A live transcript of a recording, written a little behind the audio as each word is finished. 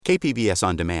KPBS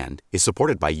On Demand is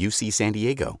supported by UC San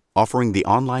Diego, offering the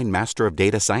online Master of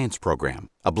Data Science program,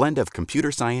 a blend of computer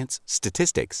science,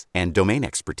 statistics, and domain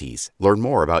expertise. Learn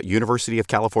more about University of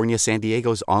California San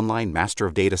Diego's online Master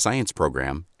of Data Science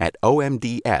program at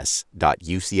omds.ucsd.edu.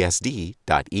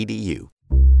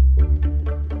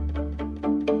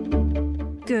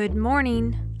 Good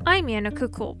morning. I'm Annika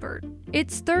Colbert.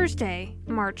 It's Thursday,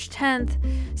 March 10th.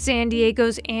 San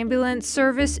Diego's ambulance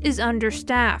service is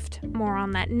understaffed. More on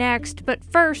that next, but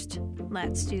first,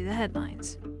 let's do the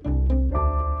headlines.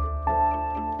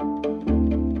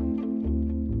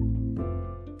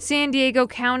 San Diego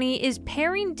County is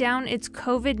paring down its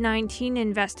COVID-19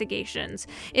 investigations.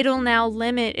 It'll now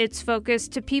limit its focus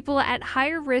to people at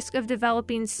higher risk of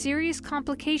developing serious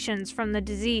complications from the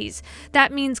disease.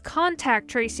 That means contact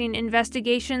tracing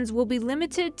investigations will be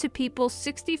limited to people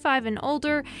 65 and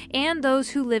older and those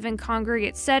who live in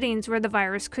congregate settings where the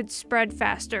virus could spread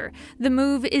faster. The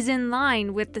move is in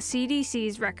line with the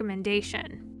CDC's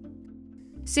recommendation.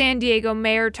 San Diego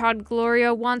Mayor Todd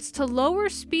Gloria wants to lower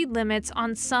speed limits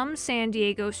on some San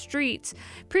Diego streets.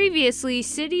 Previously,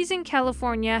 cities in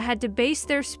California had to base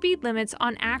their speed limits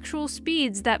on actual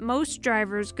speeds that most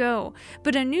drivers go.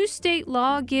 But a new state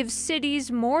law gives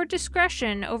cities more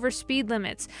discretion over speed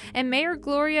limits, and Mayor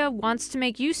Gloria wants to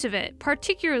make use of it,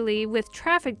 particularly with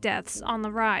traffic deaths on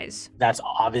the rise. That's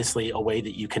obviously a way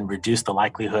that you can reduce the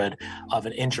likelihood of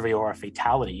an injury or a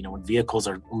fatality. When vehicles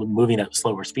are moving at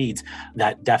slower speeds,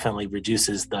 that definitely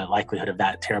reduces the likelihood of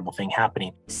that terrible thing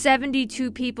happening.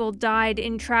 72 people died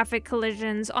in traffic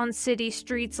collisions on city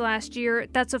streets last year.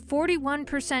 That's a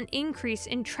 41% increase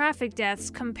in traffic deaths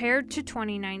compared to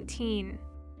 2019.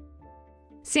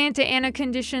 Santa Ana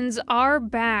conditions are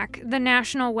back. The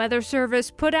National Weather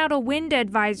Service put out a wind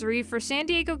advisory for San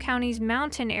Diego County's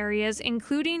mountain areas,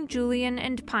 including Julian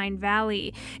and Pine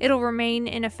Valley. It'll remain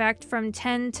in effect from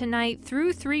 10 tonight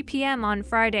through 3 p.m. on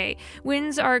Friday.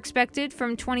 Winds are expected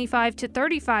from 25 to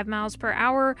 35 miles per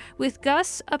hour, with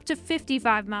gusts up to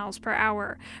 55 miles per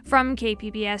hour. From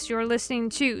KPBS, you're listening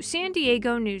to San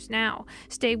Diego News Now.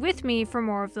 Stay with me for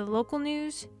more of the local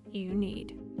news you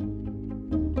need.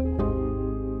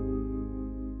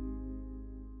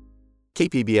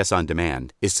 KPBS On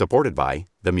Demand is supported by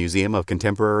the Museum of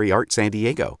Contemporary Art San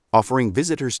Diego, offering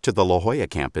visitors to the La Jolla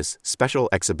campus special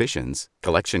exhibitions,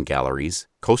 collection galleries,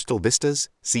 coastal vistas,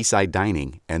 seaside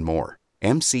dining, and more.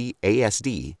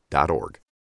 mcasd.org.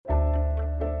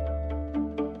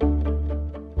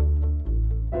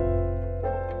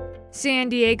 San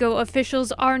Diego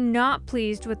officials are not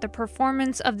pleased with the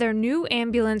performance of their new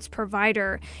ambulance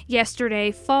provider.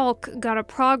 Yesterday, Falk got a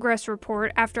progress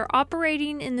report after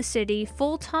operating in the city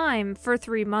full-time for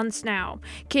 3 months now.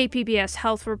 KPBS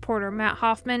health reporter Matt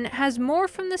Hoffman has more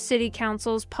from the City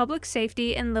Council's Public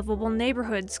Safety and Livable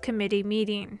Neighborhoods Committee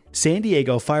meeting. San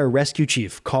Diego Fire Rescue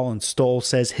Chief Colin Stoll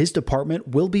says his department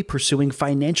will be pursuing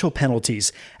financial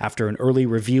penalties after an early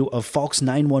review of Falk's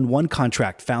 911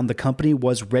 contract found the company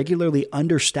was regularly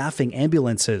understaffing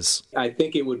ambulances. I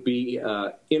think it would be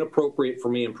inappropriate for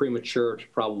me and premature to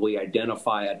probably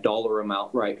identify a dollar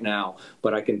amount right now,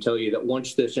 but I can tell you that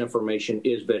once this information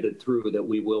is vetted through, that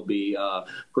we will be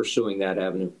pursuing that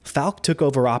avenue. Falk took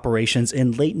over operations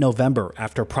in late November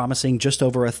after promising just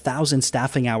over 1,000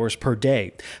 staffing hours per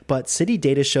day, but city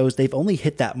data shows they've only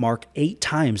hit that mark 8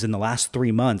 times in the last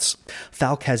 3 months.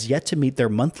 Falk has yet to meet their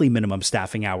monthly minimum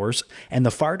staffing hours, and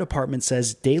the fire department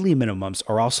says daily minimums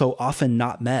are also often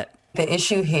not met. The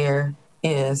issue here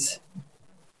is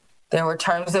there were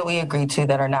terms that we agreed to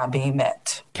that are not being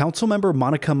met. Councilmember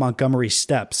Monica Montgomery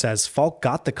Stepp says Falk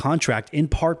got the contract in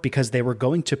part because they were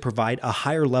going to provide a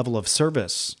higher level of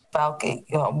service. Falk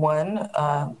won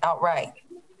outright.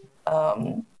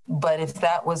 But if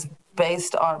that was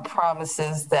based on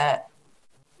promises that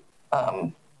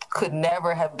could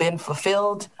never have been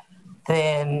fulfilled,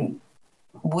 then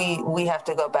we have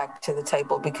to go back to the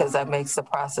table because that makes the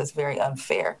process very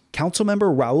unfair.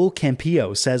 Councilmember Raul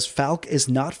Campillo says Falk is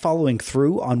not following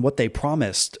through on what they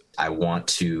promised. I want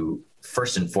to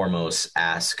first and foremost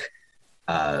ask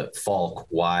Falk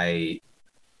why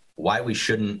we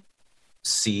shouldn't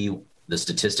see the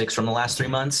statistics from the last 3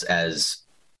 months as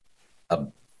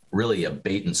really a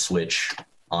bait and switch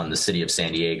on the city of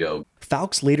San Diego.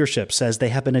 Falk's leadership says they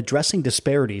have been addressing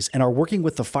disparities and are working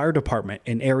with the fire department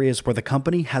in areas where the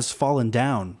company has fallen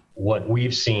down. What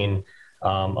we've seen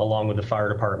along with the fire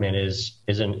department is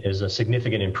a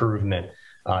significant improvement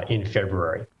in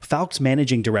February. Falk's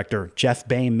managing director, Jeff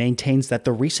Bain, maintains that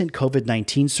the recent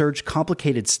COVID-19 surge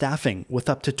complicated staffing with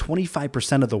up to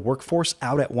 25% of the workforce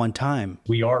out at one time.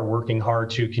 We are working hard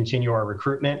to continue our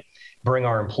recruitment, bring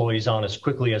our employees on as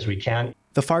quickly as we can.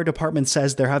 The fire department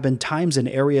says there have been times in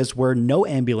areas where no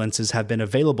ambulances have been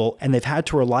available and they've had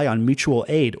to rely on mutual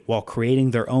aid while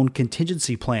creating their own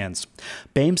contingency plans.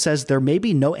 BAME says there may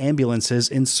be no ambulances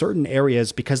in certain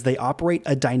areas because they operate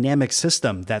a dynamic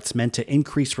system that's meant to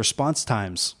increase response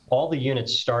times. All the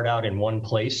units start out in one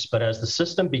place, but as the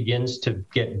system begins to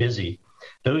get busy,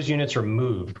 those units are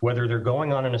moved, whether they're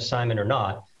going on an assignment or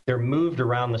not. They're moved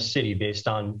around the city based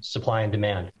on supply and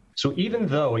demand. So even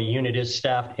though a unit is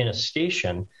staffed in a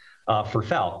station for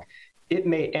Falck, it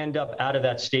may end up out of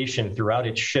that station throughout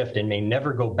its shift and may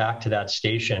never go back to that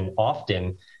station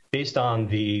often based on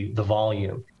the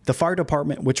volume. The fire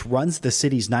department, which runs the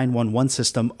city's 911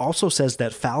 system, also says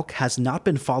that Falck has not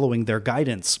been following their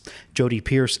guidance. Jody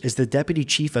Pierce is the deputy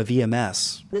chief of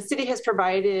EMS. The city has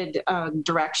provided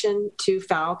direction to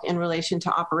Falck in relation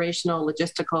to operational,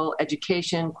 logistical,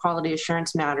 education, quality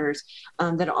assurance matters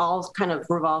that all kind of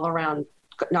revolve around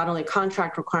not only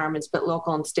contract requirements, but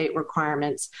local and state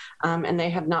requirements. And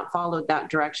they have not followed that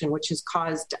direction, which has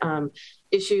caused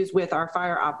issues with our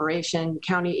fire operation,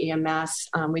 county EMS.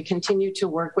 We continue to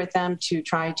work with them to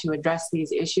try to address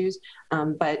these issues.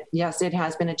 But yes, it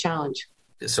has been a challenge.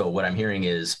 So what I'm hearing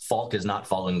is Falck is not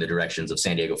following the directions of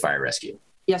San Diego Fire Rescue.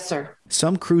 Yes, sir.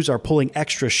 Some crews are pulling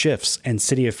extra shifts, and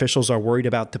city officials are worried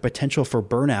about the potential for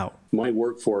burnout. My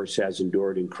workforce has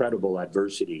endured incredible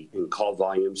adversity in call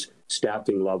volumes,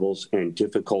 staffing levels, and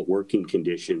difficult working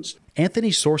conditions. Anthony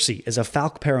Sorcy is a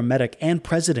Falck paramedic and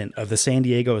president of the San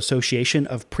Diego Association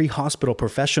of Pre-Hospital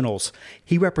Professionals.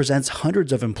 He represents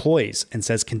hundreds of employees and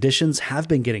says conditions have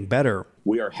been getting better.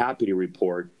 We are happy to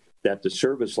report that the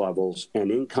service levels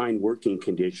and in-kind working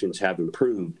conditions have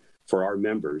improved for our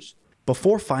members.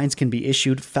 Before fines can be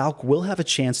issued, Falck will have a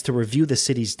chance to review the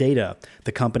city's data.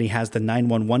 The company has the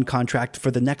 911 contract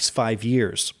for the next 5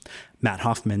 years. Matt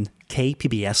Hoffman,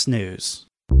 KPBS News.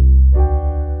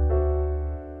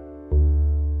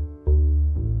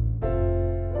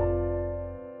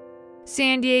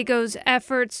 San Diego's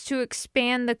efforts to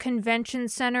expand the convention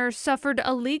center suffered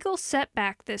a legal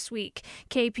setback this week.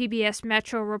 KPBS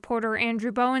Metro reporter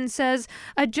Andrew Bowen says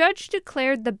a judge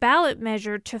declared the ballot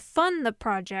measure to fund the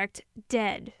project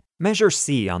dead. Measure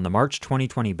C on the March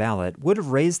 2020 ballot would have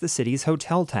raised the city's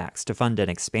hotel tax to fund an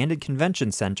expanded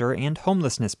convention center and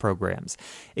homelessness programs.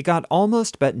 It got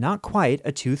almost but not quite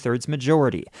a 2/3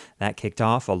 majority. That kicked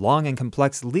off a long and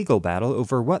complex legal battle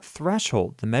over what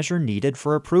threshold the measure needed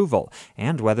for approval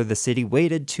and whether the city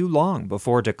waited too long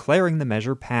before declaring the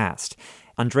measure passed.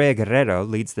 Andrea Guerrero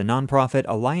leads the nonprofit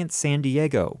Alliance San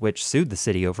Diego, which sued the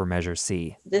city over Measure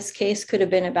C. This case could have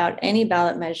been about any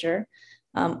ballot measure.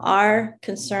 Our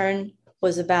concern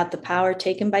was about the power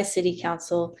taken by City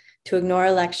Council to ignore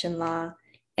election law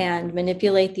and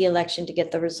manipulate the election to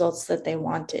get the results that they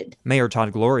wanted. Mayor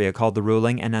Todd Gloria called the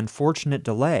ruling an unfortunate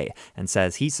delay and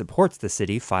says he supports the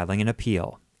city filing an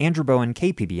appeal. Andrew Bowen,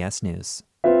 KPBS News.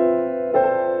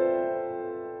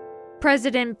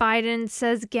 President Biden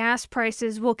says gas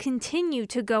prices will continue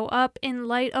to go up in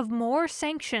light of more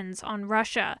sanctions on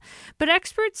Russia. But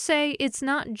experts say it's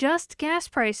not just gas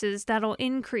prices that'll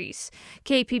increase.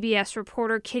 KPBS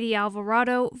reporter Kitty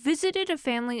Alvarado visited a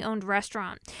family-owned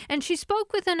restaurant, and she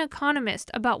spoke with an economist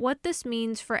about what this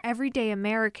means for everyday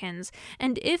Americans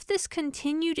and if this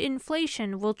continued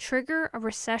inflation will trigger a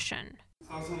recession.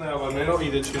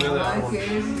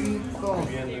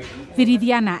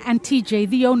 Viridiana and TJ,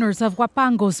 the owners of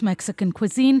Huapango's Mexican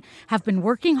cuisine, have been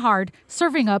working hard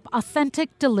serving up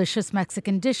authentic, delicious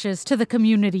Mexican dishes to the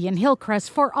community in Hillcrest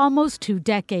for almost 2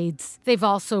 decades. They've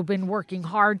also been working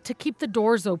hard to keep the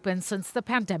doors open since the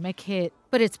pandemic hit.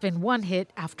 But it's been one hit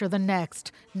after the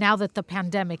next. Now that the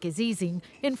pandemic is easing,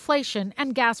 inflation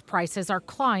and gas prices are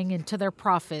clawing into their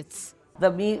profits. The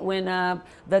meat went up,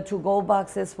 the to-go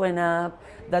boxes went up,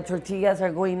 the tortillas are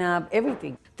going up,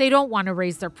 everything. They don't want to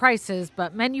raise their prices,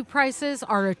 but menu prices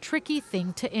are a tricky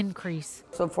thing to increase.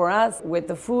 So for us, with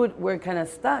the food, we're kind of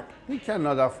stuck. We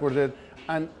cannot afford it.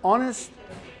 And honest,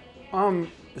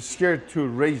 I'm scared to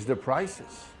raise the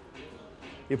prices.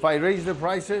 If I raise the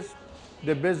prices,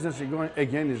 the business is going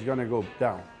to go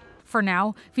down. For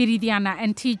now, Viridiana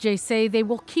and TJ say they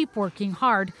will keep working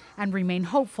hard and remain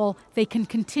hopeful they can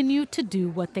continue to do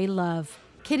what they love.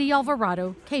 Kitty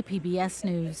Alvarado, KPBS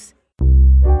News.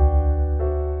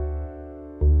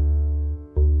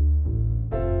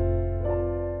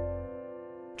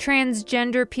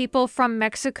 Transgender people from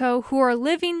Mexico who are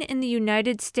living in the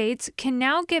United States can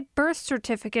now get birth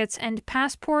certificates and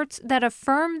passports that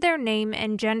affirm their name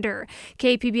and gender.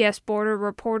 KPBS border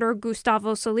reporter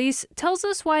Gustavo Solis tells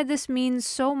us why this means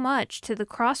so much to the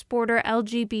cross-border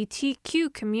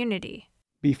LGBTQ community.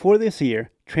 Before this year,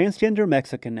 transgender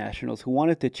Mexican nationals who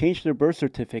wanted to change their birth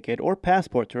certificate or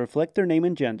passport to reflect their name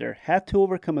and gender had to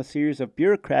overcome a series of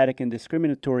bureaucratic and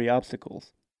discriminatory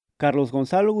obstacles. Carlos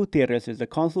Gonzalo Gutierrez is the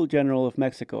Consul General of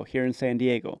Mexico here in San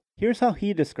Diego. Here's how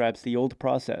he describes the old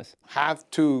process. Have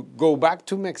to go back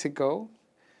to Mexico,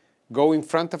 go in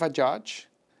front of a judge,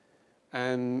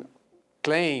 and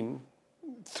claim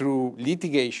through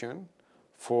litigation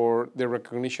for the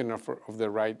recognition of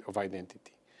the right of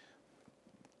identity.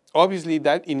 Obviously,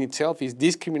 that in itself is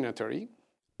discriminatory.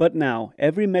 But now,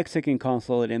 every Mexican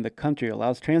consulate in the country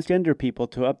allows transgender people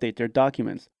to update their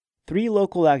documents. 3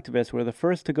 local activists were the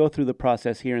first to go through the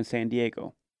process here in San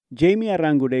Diego. Jamie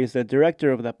Arangure is the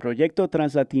director of the Proyecto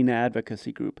Translatina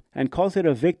advocacy group and calls it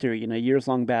a victory in a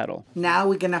years-long battle. Now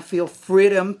we're going to feel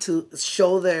freedom to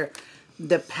show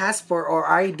the passport or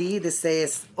ID that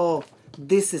says, oh,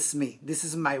 this is me. This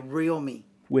is my real me.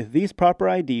 With these proper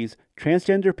IDs,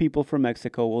 transgender people from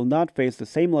Mexico will not face the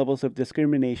same levels of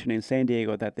discrimination in San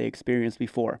Diego that they experienced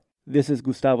before. This is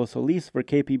Gustavo Solis for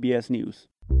KPBS News.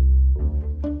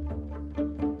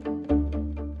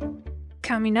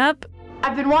 Coming up,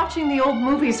 I've been watching the old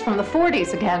movies from the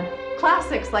 40s again.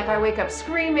 Classics like I Wake Up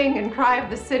Screaming and Cry of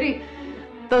the City.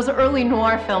 Those early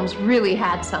noir films really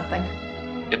had something.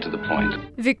 Get to the point.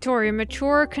 Victoria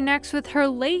Mature connects with her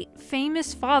late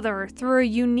famous father through a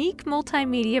unique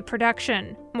multimedia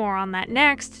production. More on that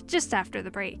next, just after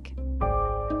the break.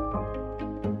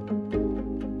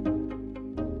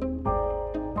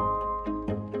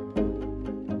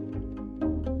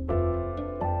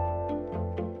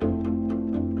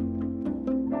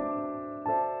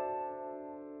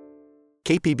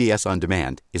 KPBS On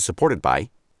Demand is supported by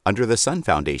Under the Sun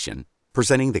Foundation,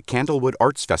 presenting the Candlewood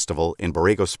Arts Festival in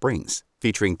Borrego Springs,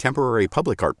 featuring temporary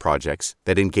public art projects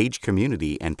that engage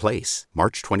community and place.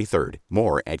 March 23rd.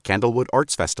 More at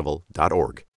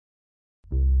candlewoodartsfestival.org.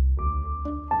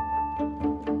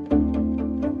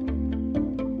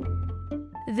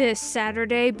 This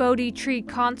Saturday, Bodhi Tree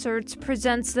Concerts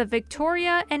presents the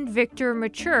Victoria and Victor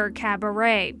Mature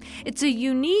Cabaret. It's a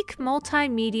unique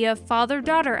multimedia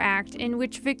father-daughter act in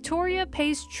which Victoria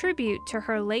pays tribute to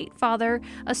her late father,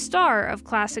 a star of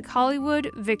classic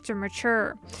Hollywood, Victor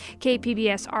Mature.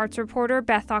 KPBS arts reporter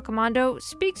Beth Accomando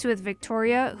speaks with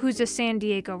Victoria, who's a San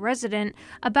Diego resident,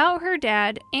 about her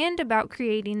dad and about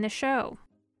creating the show.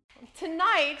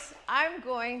 Tonight, I'm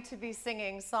going to be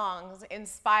singing songs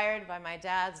inspired by my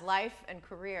dad's life and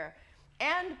career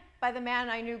and by the man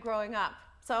I knew growing up.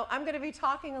 So I'm going to be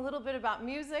talking a little bit about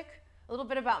music, a little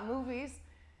bit about movies,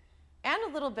 and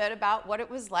a little bit about what it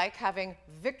was like having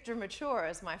Victor Mature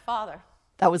as my father.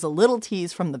 That was a little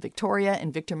tease from the Victoria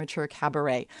and Victor Mature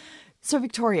Cabaret. So,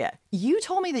 Victoria, you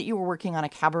told me that you were working on a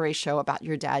cabaret show about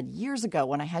your dad years ago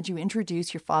when I had you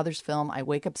introduce your father's film, I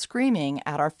Wake Up Screaming,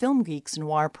 at our Film Geeks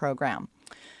Noir program.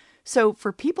 So,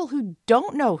 for people who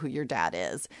don't know who your dad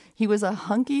is, he was a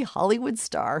hunky Hollywood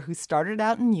star who started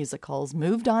out in musicals,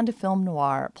 moved on to film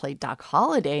noir, played Doc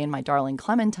Holliday in My Darling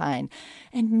Clementine,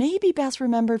 and may be best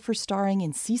remembered for starring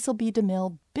in Cecil B.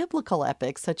 DeMille biblical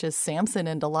epics such as Samson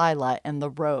and Delilah and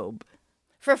The Robe.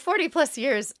 For 40 plus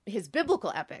years, his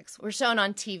biblical epics were shown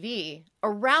on TV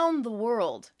around the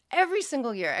world every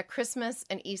single year at Christmas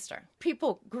and Easter.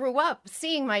 People grew up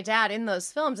seeing my dad in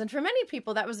those films, and for many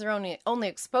people, that was their only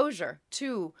exposure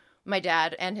to my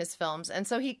dad and his films. And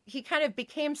so he kind of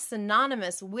became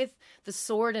synonymous with the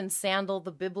sword and sandal,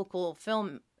 the biblical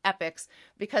film epics,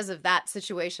 because of that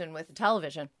situation with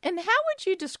television. And how would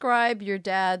you describe your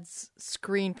dad's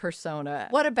screen persona?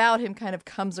 What about him kind of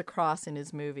comes across in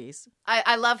his movies?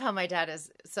 I love how my dad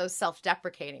is so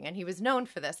self-deprecating, and he was known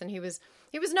for this, and he was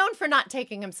known for not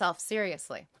taking himself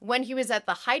seriously. When he was at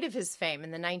the height of his fame in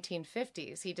the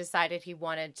 1950s, he decided he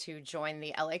wanted to join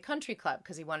the LA Country Club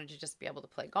because he wanted to just be able to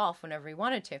play golf whenever he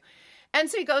wanted to. And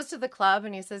so he goes to the club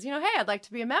and he says, hey, I'd like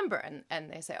to be a member. And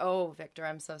they say, oh, Victor,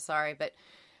 I'm so sorry, but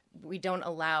we don't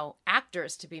allow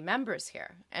actors to be members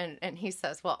here. And he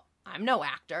says, well, I'm no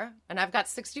actor, and I've got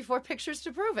 64 pictures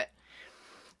to prove it.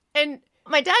 And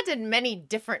my dad did many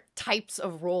different types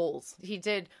of roles. He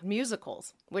did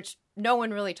musicals, which no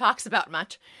one really talks about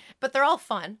much, but they're all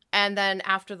fun. And then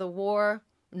after the war,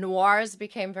 noirs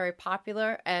became very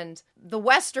popular. And the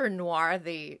Western noir,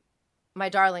 My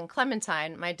Darling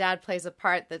Clementine, my dad plays a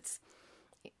part that's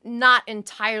not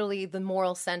entirely the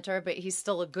moral center, but he's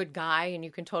still a good guy, and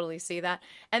you can totally see that.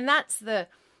 And that's the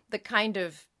kind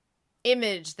of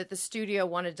image that the studio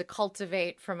wanted to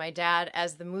cultivate for my dad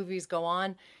as the movies go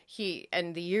on.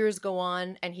 And the years go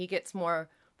on, and he gets more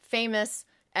famous,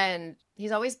 and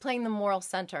he's always playing the moral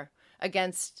center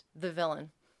against the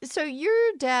villain. So your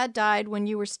dad died when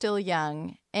you were still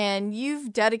young, and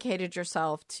you've dedicated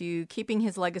yourself to keeping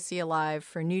his legacy alive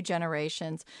for new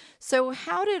generations. So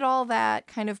how did all that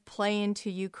kind of play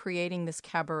into you creating this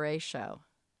cabaret show?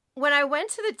 When I went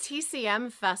to the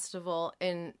TCM festival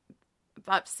in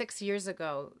about 6 years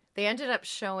ago, they ended up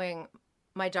showing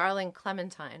My Darling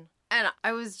Clementine. And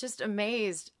I was just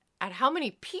amazed at how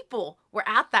many people were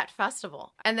at that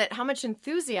festival and that how much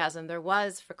enthusiasm there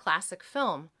was for classic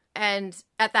film. And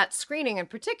at that screening in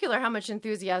particular, how much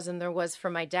enthusiasm there was for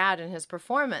my dad and his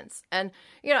performance. And,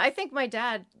 I think my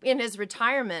dad, in his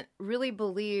retirement, really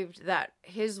believed that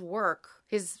his work,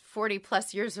 his 40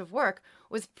 plus years of work,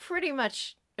 was pretty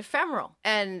much ephemeral.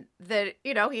 And that,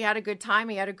 he had a good time,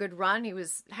 he had a good run, he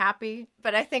was happy.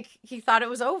 But I think he thought it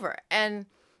was over. And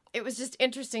it was just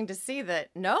interesting to see that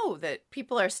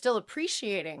people are still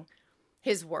appreciating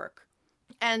his work.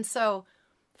 And so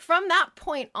from that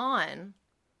point on,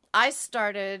 I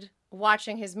started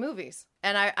watching his movies.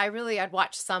 And I'd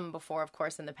watched some before, of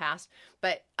course, in the past,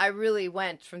 but I really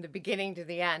went from the beginning to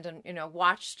the end and,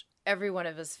 watched every one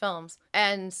of his films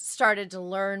and started to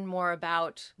learn more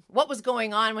about what was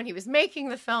going on when he was making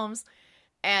the films.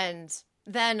 And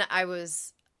then I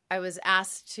was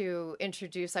asked to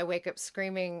introduce I Wake Up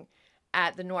Screaming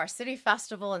at the Noir City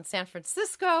Festival in San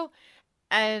Francisco.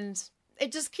 And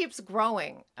it just keeps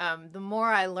growing. The more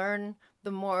I learn,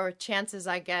 the more chances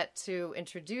I get to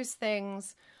introduce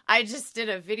things. I just did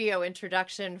a video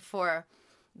introduction for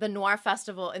the Noir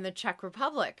Festival in the Czech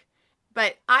Republic.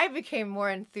 But I became more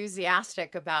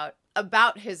enthusiastic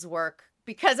about his work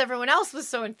because everyone else was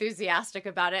so enthusiastic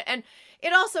about it. And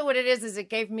it also, what it is it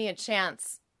gave me a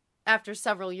chance, after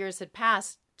several years had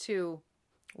passed, to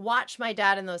watch my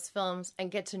dad in those films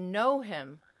and get to know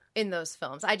him in those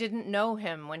films. I didn't know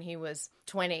him when he was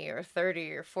 20 or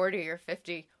 30 or 40 or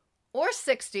 50 or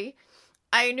 60.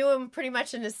 I knew him pretty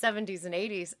much in his 70s and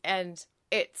 80s, and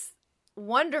it's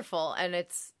wonderful. And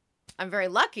I'm very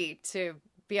lucky to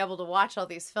be able to watch all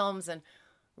these films and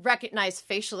recognize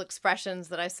facial expressions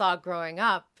that I saw growing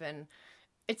up. And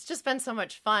it's just been so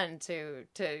much fun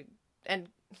and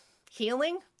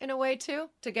healing in a way too,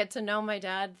 to get to know my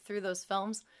dad through those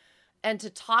films and to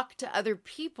talk to other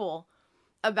people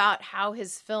about how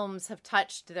his films have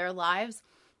touched their lives.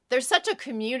 There's such a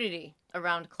community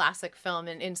around classic film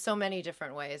in so many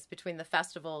different ways, between the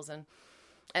festivals and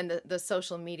the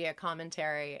social media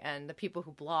commentary and the people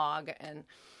who blog, and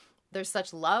there's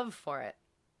such love for it.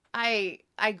 I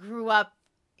grew up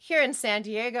here in San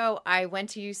Diego. I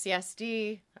went to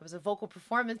UCSD. I was a vocal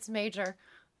performance major.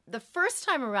 The first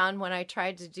time around when I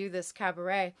tried to do this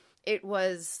cabaret, it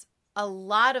was a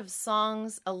lot of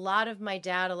songs, a lot of my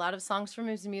dad, a lot of songs from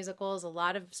his musicals, a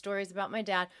lot of stories about my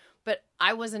dad, but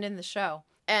I wasn't in the show.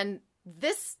 And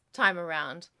this time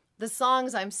around, the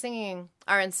songs I'm singing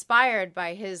are inspired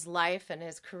by his life and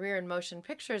his career in motion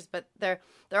pictures, but they're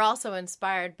also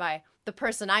inspired by the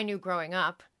person I knew growing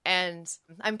up. And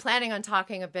I'm planning on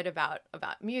talking a bit about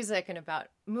music and about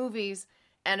movies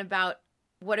and about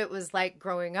what it was like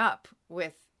growing up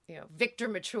with, Victor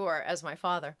Mature as my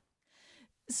father.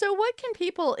 So what can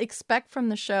people expect from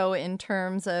the show in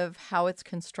terms of how it's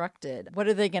constructed? What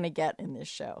are they going to get in this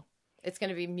show? It's going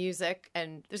to be music,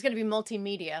 and there's going to be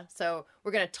multimedia. So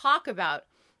we're going to talk about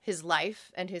his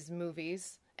life and his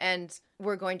movies, and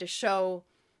we're going to show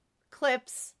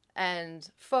clips and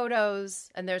photos,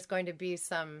 and there's going to be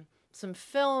some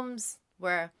films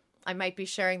where I might be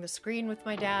sharing the screen with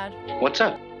my dad. What's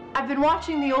up? I've been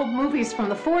watching the old movies from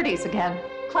the 40s again.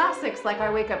 Classics like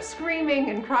I Wake Up Screaming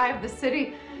and Cry of the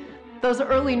City. Those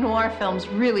early noir films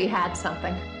really had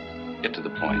something. Get to the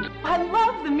point. I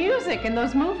love the music in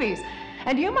those movies.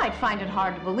 And you might find it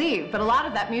hard to believe, but a lot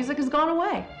of that music has gone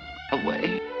away.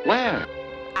 Away? Where?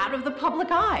 Out of the public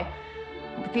eye.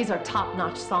 But these are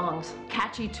top-notch songs.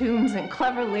 Catchy tunes and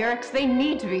clever lyrics. They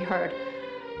need to be heard.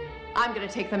 I'm going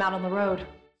to take them out on the road.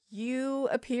 You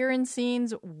appear in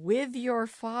scenes with your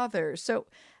father. So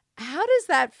how does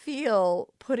that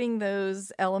feel, putting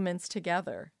those elements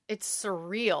together? It's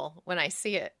surreal when I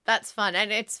see it. That's fun. And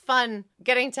it's fun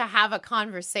getting to have a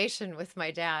conversation with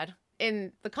my dad.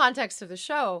 In the context of the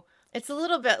show, it's a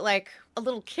little bit like a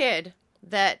little kid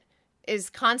that is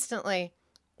constantly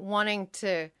wanting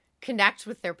to connect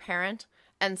with their parent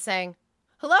and saying,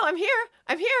 hello, I'm here.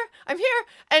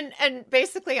 And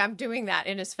basically I'm doing that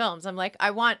in his films. I'm like, I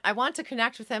want to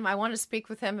connect with him. I want to speak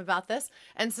with him about this.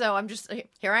 And so I'm just,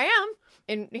 here I am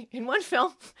in one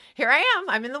film. Here I am.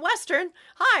 I'm in the Western.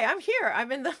 Hi, I'm here.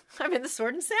 I'm in the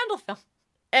Sword and Sandal film.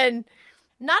 And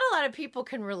not a lot of people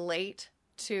can relate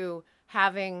to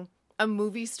having a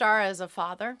movie star as a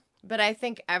father, but I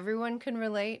think everyone can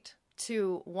relate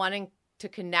to wanting to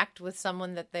connect with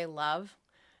someone that they love.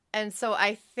 And so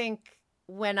I think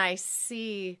when I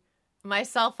see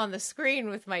myself on the screen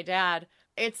with my dad,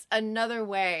 it's another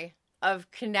way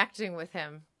of connecting with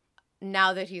him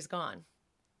now that he's gone.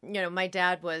 You know, my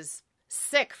dad was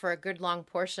sick for a good long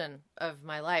portion of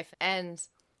my life. And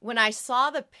when I saw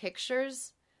the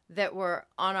pictures that were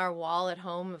on our wall at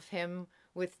home of him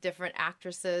with different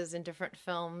actresses in different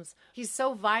films, he's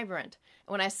so vibrant.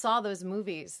 When I saw those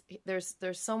movies, there's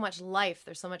so much life,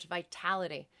 there's so much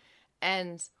vitality.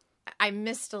 And I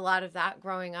missed a lot of that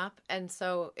growing up. And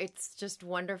so it's just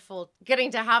wonderful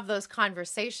getting to have those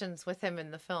conversations with him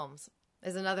in the films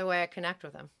is another way I connect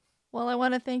with him. Well, I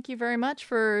want to thank you very much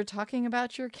for talking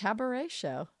about your cabaret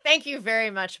show. Thank you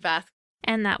very much, Beth.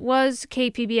 And that was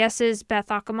KPBS's Beth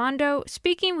Accomando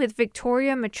speaking with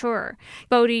Victoria Mature.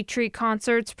 Bodhi Tree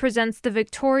Concerts presents the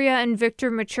Victoria and Victor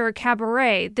Mature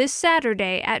Cabaret this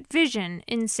Saturday at Vision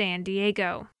in San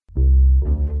Diego.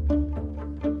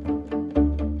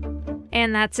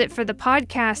 And that's it for the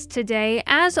podcast today.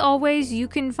 As always, you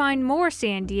can find more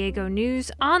San Diego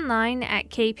news online at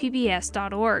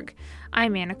kpbs.org.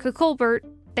 I'm Annika Colbert.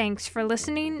 Thanks for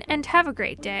listening and have a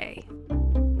great day.